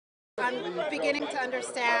I'm beginning to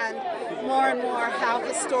understand more and more how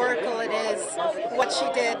historical it is, what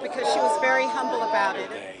she did, because she was very humble about it.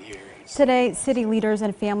 Today, city leaders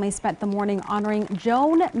and families spent the morning honoring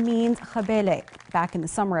Joan Means Gebele. Back in the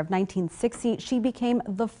summer of 1960, she became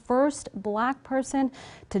the first black person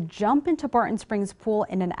to jump into Barton Springs Pool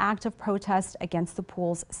in an act of protest against the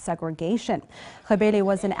pool's segregation. Gebele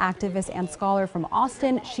was an activist and scholar from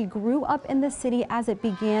Austin. She grew up in the city as it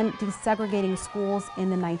began desegregating schools in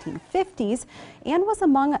the 1950s and was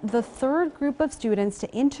among the third group of students to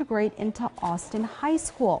integrate into Austin High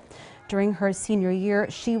School. During her senior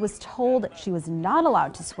year, she was told she was not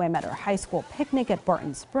allowed to swim at her high school picnic at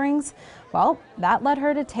Barton Springs. Well, that led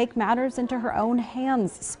her to take matters into her own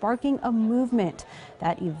hands, sparking a movement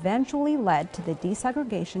that eventually led to the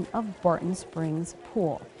desegregation of Barton Springs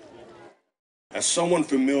Pool. As someone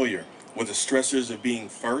familiar with the stressors of being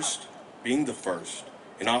the first,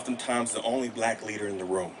 and oftentimes the only black leader in the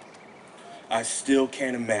room, I still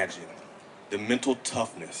can't imagine the mental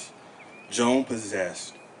toughness Joan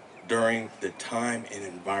possessed during the time and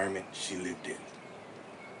environment she lived in.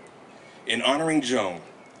 In honoring Joan,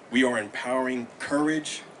 we are empowering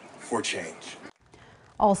courage for change.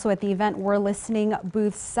 Also at the event, we're listening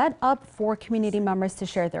booths set up for community members to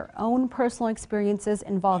share their own personal experiences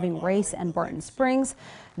involving race and Barton Springs.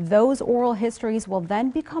 Those oral histories will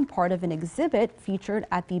then become part of an exhibit featured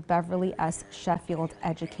at the Beverly S. Sheffield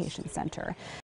Education Center.